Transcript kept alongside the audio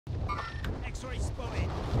X-ray spotted.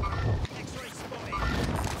 X-ray spotted.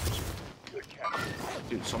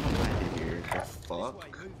 Dude, someone landed here. The fuck?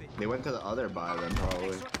 They went to the other buy then,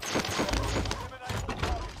 probably.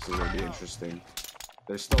 This is gonna be interesting.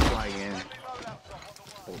 They're still flying in.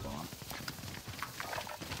 Hold on.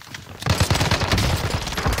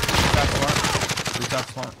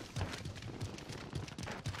 That's smart.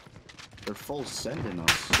 They're full sending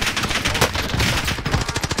us.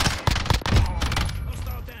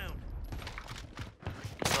 Hostile down.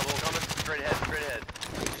 Another one coming. Straight ahead, straight ahead.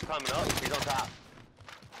 He's climbing up. He's on top.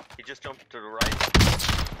 He just jumped to the right.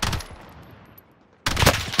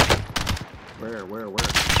 Where?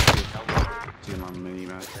 See him on the mini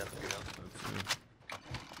map. Yeah, there you go.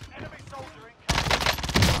 Enemy soldier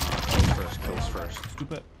incoming. Kills first.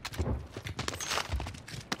 Stupid.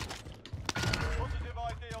 Positive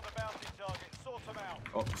ID on the bounty target. Sort them out.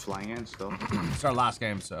 Oh, flying in still. It's our last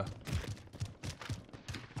game, so.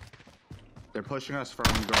 They're pushing us from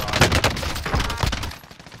garage.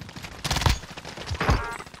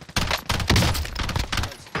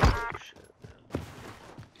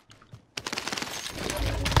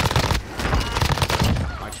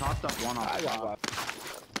 I chopped up one off top.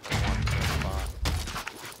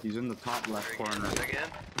 He's in the top left corner. Again.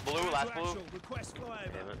 Blue, last blue. Request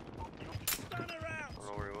flyover. Damn it. Stunner I out. don't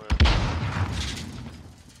know where he went.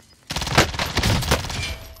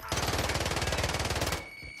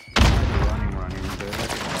 Running.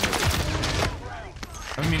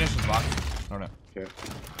 How many munitions box? Oh no. Okay.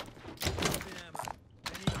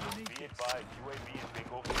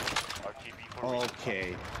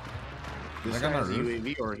 Okay. This Is that guy guy on has the roof?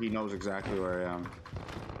 UAV, or he knows exactly where I am.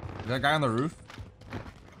 Is that guy on the roof?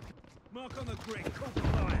 Mark on the grid. Call for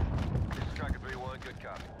fire. This is Tracker 3-1, good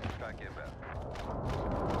copy. Back inbound.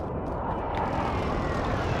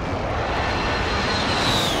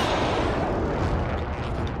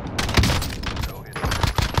 Go hit it.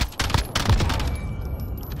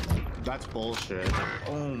 That's bullshit.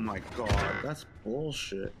 Oh my god, that's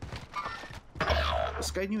bullshit.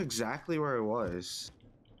 This guy knew exactly where I was.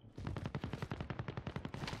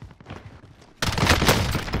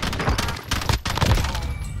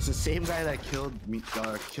 It's the same guy that killed me.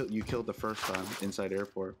 You killed the first time inside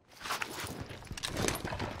airport.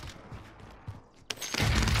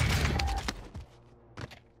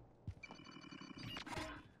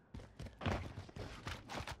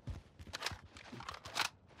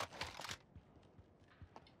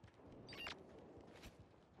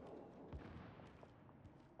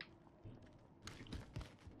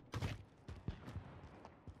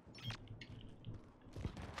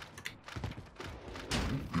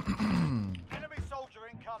 Enemy soldier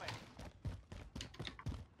incoming.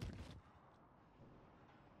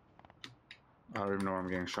 I don't even know where I'm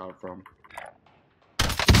getting shot from.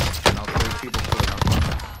 Now there's people pulling up on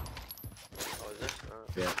us. Oh, is this?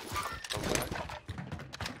 Yeah.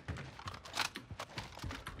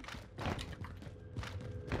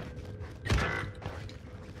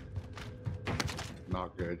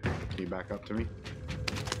 Not good. Can you back up to me?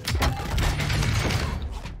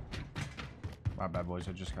 My bad, boys.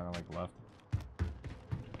 I just kind of like left.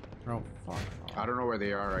 Oh fuck. I don't know where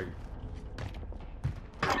they are.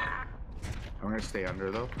 I'm gonna stay under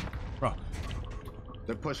though. Bro.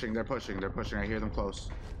 They're pushing. I hear them close.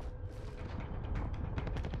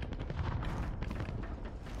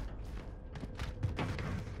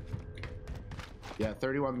 Yeah,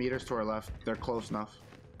 31 meters to our left. They're close enough.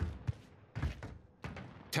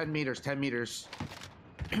 10 meters.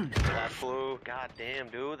 Last blue. God damn,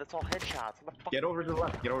 dude. That's all headshots. What the fuck? Get over to the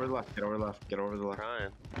left. Get over to the left.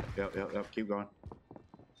 Trying. Yep. Keep going.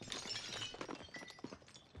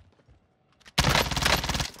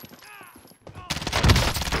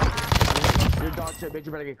 Your dog shit, bitch,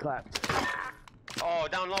 you better get clapped. Oh,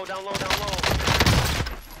 down low. Yeah.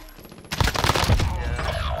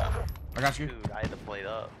 I got you. Dude, I had to play it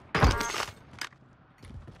up.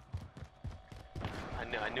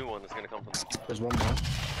 I knew one was gonna come from. There's one more.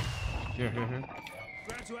 Here. Ground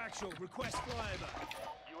to actual. Request flyover.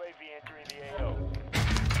 UAV entering the AO.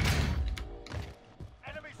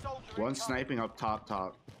 Enemy soldier One incoming. sniping up top.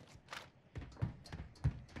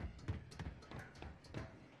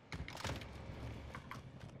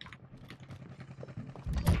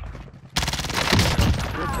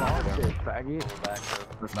 Good dog shit, faggot. Going back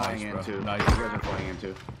now. They're flying in bro. too. Nice. You guys are flying in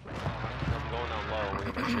too. I'm going down low. Look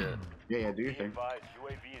at that shit. Yeah, do your Be thing. advised,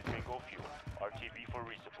 UAV is bingo fuel. RTB for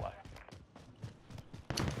resupply.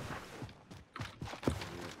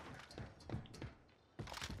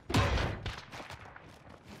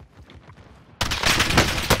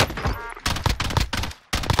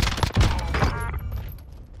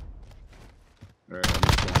 Alright, I'm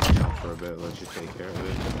just going. for a bit. Let you take care of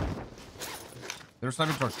it. They're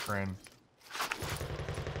sniping towards train.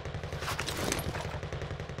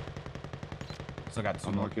 Still got 2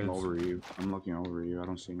 I'm more looking kids. over you. I'm looking over you. I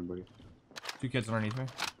don't see anybody. 2 kids underneath me.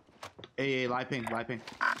 Hey, live ping, live ping.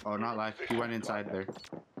 Oh, not live. He went inside there. 50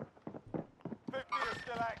 are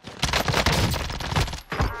still active.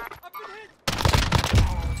 I've been hit.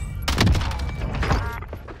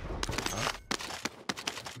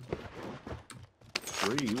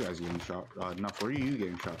 Where are you guys getting shot? No, where are you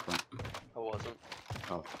getting shot from? I wasn't.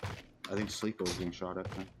 Oh, I think Sleeper was getting shot at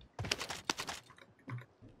then.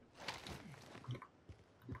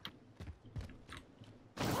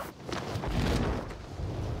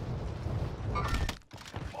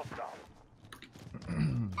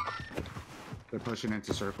 They're pushing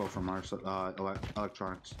into circle from our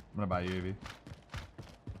electronics. I'm gonna buy you, AV.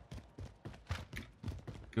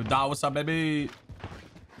 Yo, Da, what's up, baby?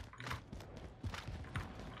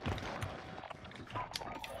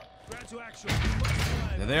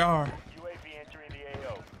 There they are. UAV entering the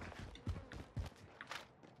AO.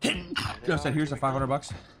 Yo, said here's the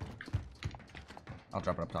 $500. I'll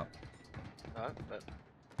drop it up top. But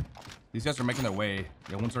These guys are making their way.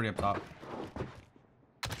 Yeah, one's already up top.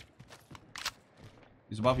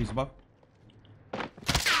 He's above. He's above.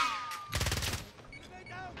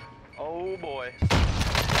 oh boy.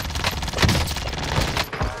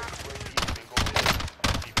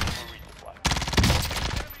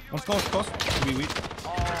 One's close. Close. Could be weak.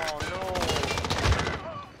 Oh no.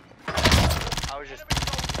 I was just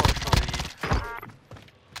partially.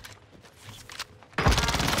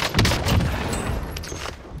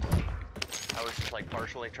 I was just like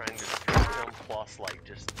partially trying to distract him, plus like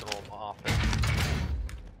just throw him off. And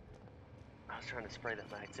I was trying to spray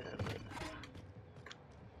that max in, but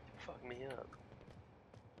fuck me up.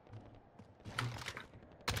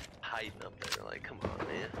 Hiding up there, like, come on,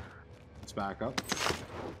 man. Let's back up.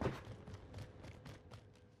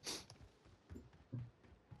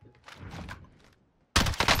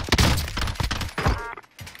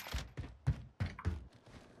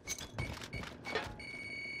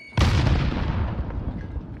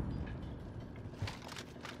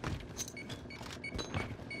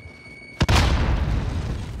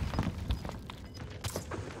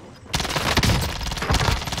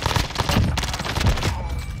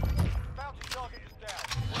 Bounty target is down.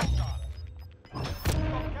 Well done.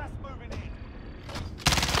 Got gas moving in.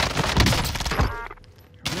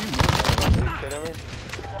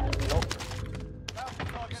 Bounty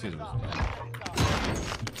target See, is there up. was-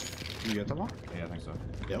 You get them all? Yeah, I think so.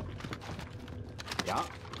 Yep. Yeah.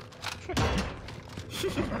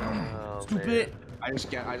 Oh, Stupid. man. I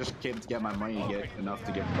just came to get my money to get enough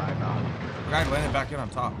to get back on. The guy landed back in on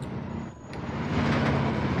top.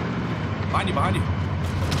 Behind you. Behind you.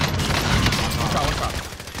 One shot.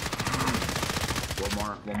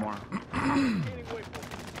 One more.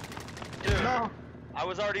 Dude, I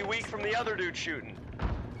was already weak from the other dude shooting.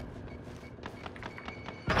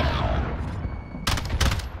 Oh,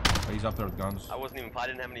 he's up there with guns. I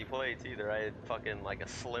didn't have any plates either. I had fucking like a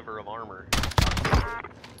sliver of armor.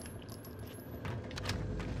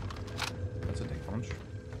 That's a dick punch.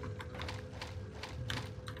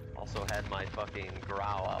 Also had my fucking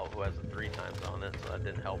growl out, who has a 3 times on it, so that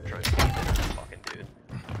didn't help trying to keep it in the fucking dude.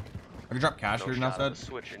 I can drop cash No here shot now, of said. the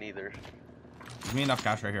switching either. Give me enough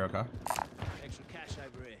cash right here, okay? Extra cash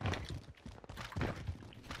over here.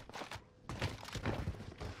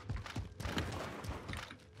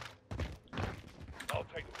 I'll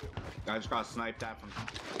take the wheel. I just got sniped at from.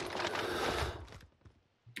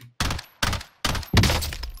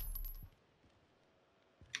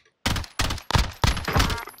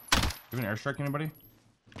 Give an airstrike, anybody?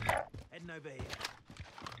 Heading over here.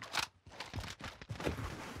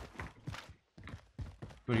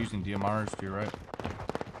 Good, using DMRs to your right.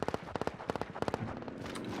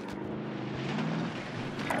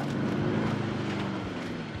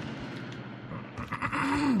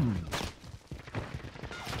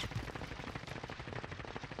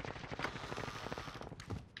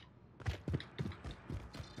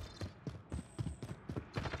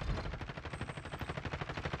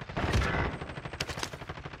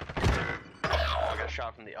 I got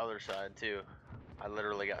shot from the other side too. I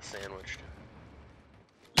literally got sandwiched.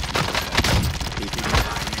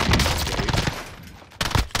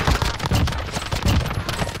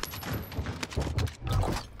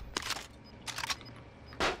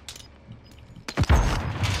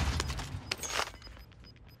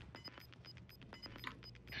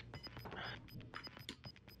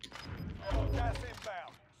 Gas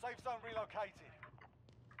inbound. Safe zone relocated.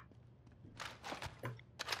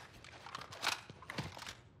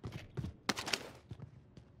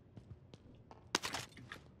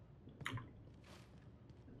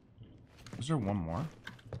 Is there one more?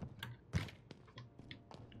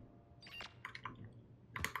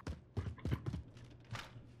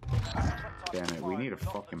 Damn it, we need a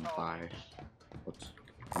fucking buy.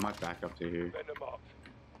 I might back up to here. Send them up.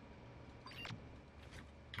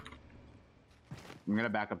 I'm gonna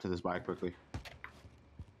back up to this buy quickly.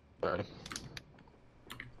 Sorry.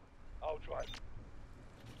 I'll drive.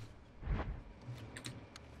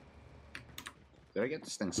 Did I get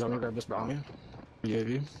this thing You stuck? want me to grab this bounty?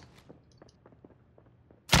 UAV?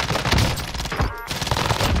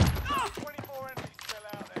 24 enemies still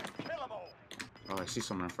out there. Kill them all. Oh, I see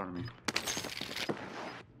someone in front of me.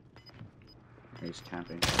 He's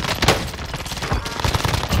camping.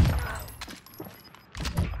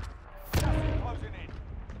 Closing in.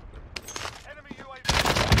 Enemy UAV.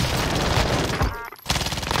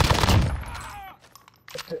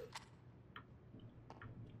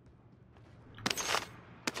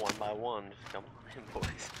 One by one, just come on in,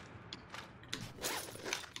 boys.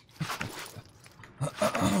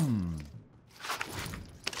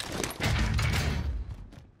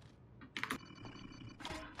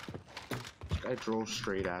 Guy drove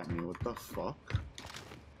straight at me. What the fuck?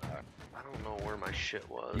 I don't know where my shit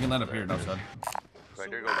was. You can land up here, no stud. Right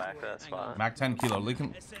there, go back to that spot. Mac 10 kilo.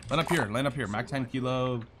 Land up here. Land up here. Mac 10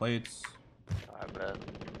 kilo plates. I bet.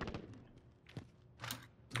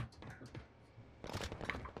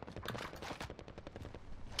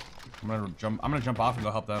 I'm gonna jump off and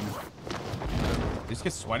go help them. These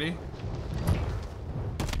get sweaty. Be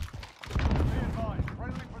advised.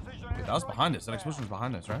 Friendly precision That was airstrike behind us. That inbound. explosion was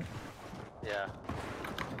behind us, right? Yeah.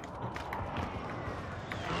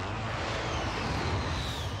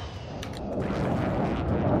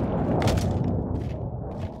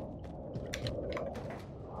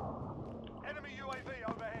 Enemy UAV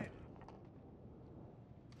overhead.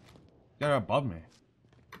 They're above me.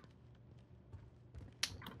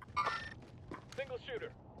 Single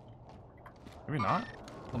shooter. Maybe not.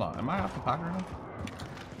 Hold on. Am I off the pack right now?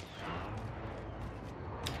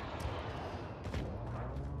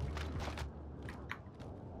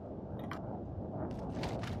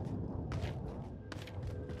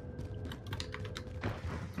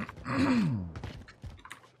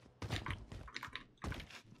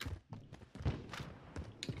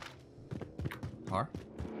 Car?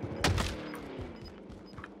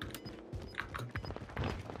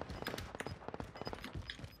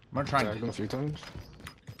 I'm gonna try Tagged and him a few times.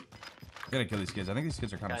 gotta kill these kids. I think these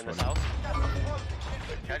kids are kind Guy of in this sweaty. house.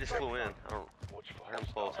 Guy just flew in. I don't. Watch for I heard him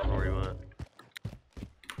hostiles. close. I don't know where he went.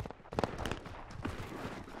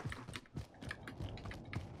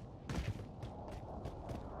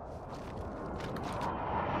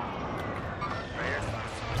 Right here.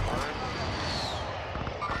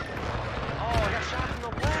 Oh, I got shot from the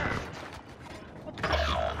left. What the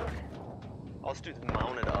fuck? Oh, this dude's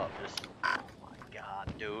mounted up. Just. Oh my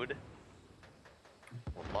god, dude.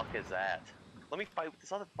 What luck is that? Let me fight with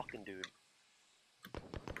this other fucking dude.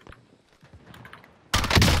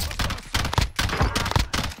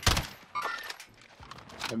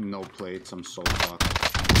 I have no plates. I'm so fucked.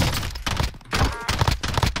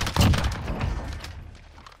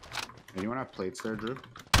 Anyone have plates there, Drew?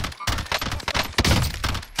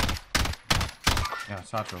 Yeah,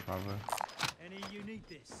 Satchel probably. Any you need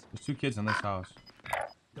this? There's two kids in this house.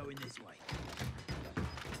 Going this way.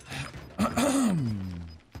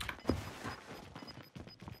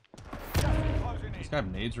 Closing This in. guy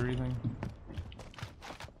have nades or anything?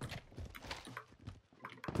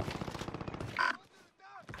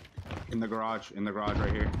 In the garage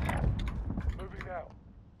right here. Moving out.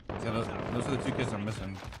 Yeah, those are the two kids I'm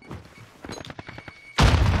missing.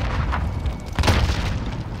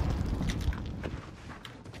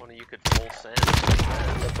 One of you could full send.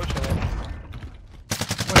 They're pushing it.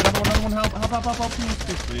 Wait, another one, help,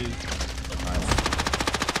 please. Nice.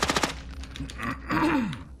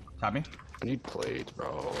 Tap me. I need plates,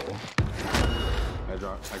 bro. I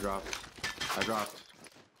dropped.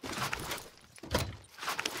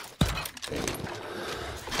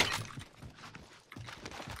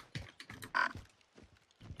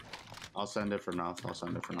 I'll send it for now.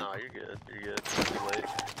 No, you're good. You're good. Too late.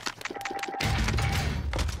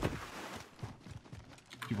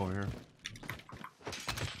 Keep over here.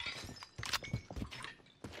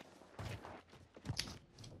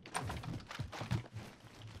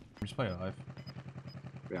 Just play alive.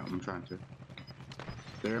 Yeah, I'm trying to.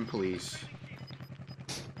 They're in police.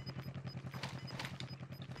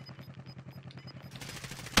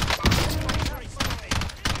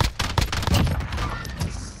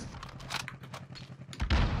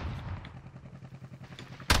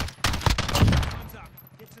 Time's up.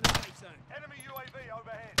 Get to the safe zone. Enemy UAV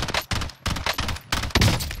overhead.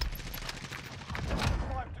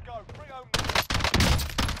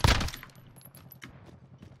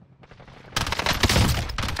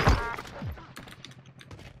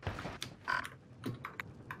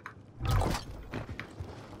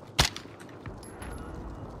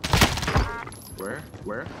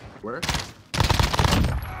 Where?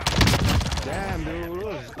 Damn, dude.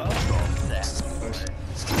 Let's go.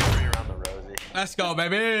 Three around the rosy. Let's go,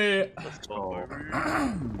 baby. Let's go.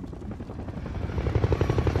 Oh.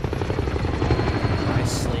 I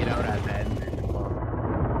slid out at that.